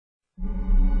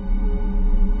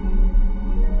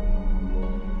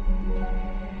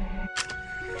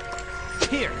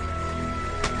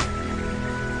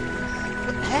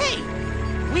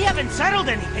settled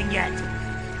anything yet.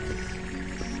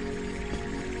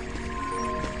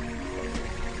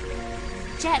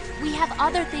 Jet, we have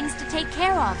other things to take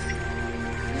care of.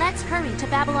 Let's hurry to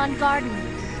Babylon Garden.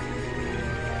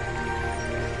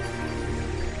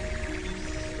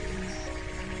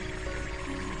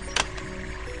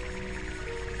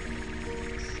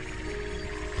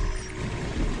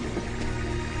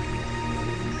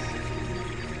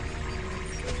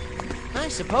 I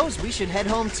suppose we should head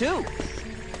home too.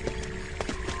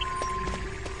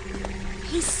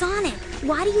 Hey, Sonic,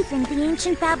 why do you think the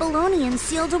ancient Babylonians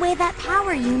sealed away that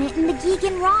power unit in the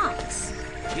Gigan Rocks?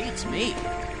 Beats me.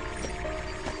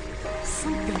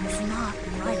 Something's not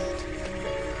right.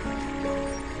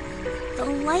 The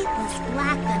lightless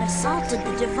black that assaulted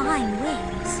the Divine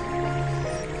Wings.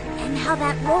 And how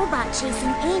that robot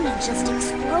chasing Amy just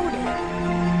exploded.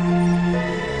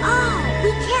 Oh,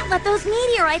 we can't let those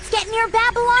meteorites get near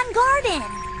Babylon Garden!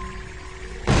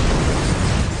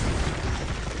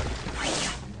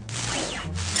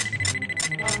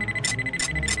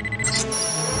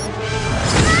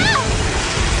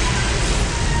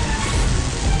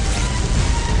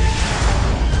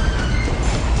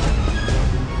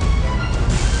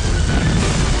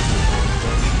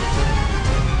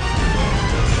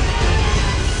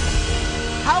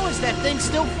 How is that thing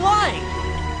still flying?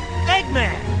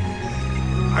 Eggman!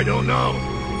 I don't know.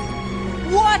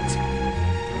 What?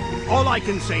 All I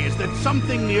can say is that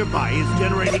something nearby is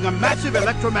generating a massive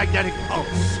electromagnetic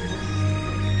pulse.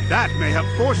 That may have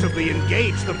forcibly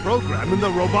engaged the program in the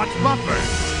robot's buffer.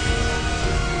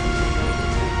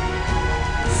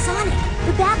 Sonic,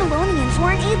 the Babylonians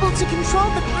weren't able to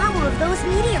control the power of those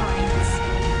meteorites.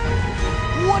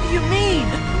 What do you mean?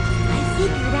 I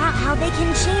figured out how they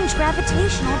can change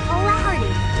gravitational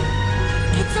polarity.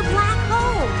 It's a black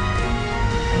hole.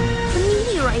 The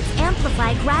meteorites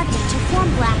amplify gravity to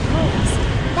form black holes.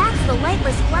 That's the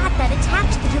lightless black that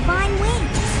attacked the Divine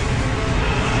Wings.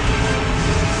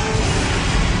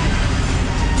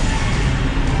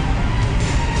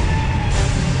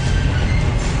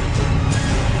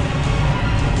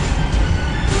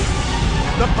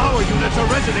 The power units are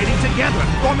resonating together,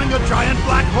 forming a giant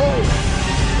black hole.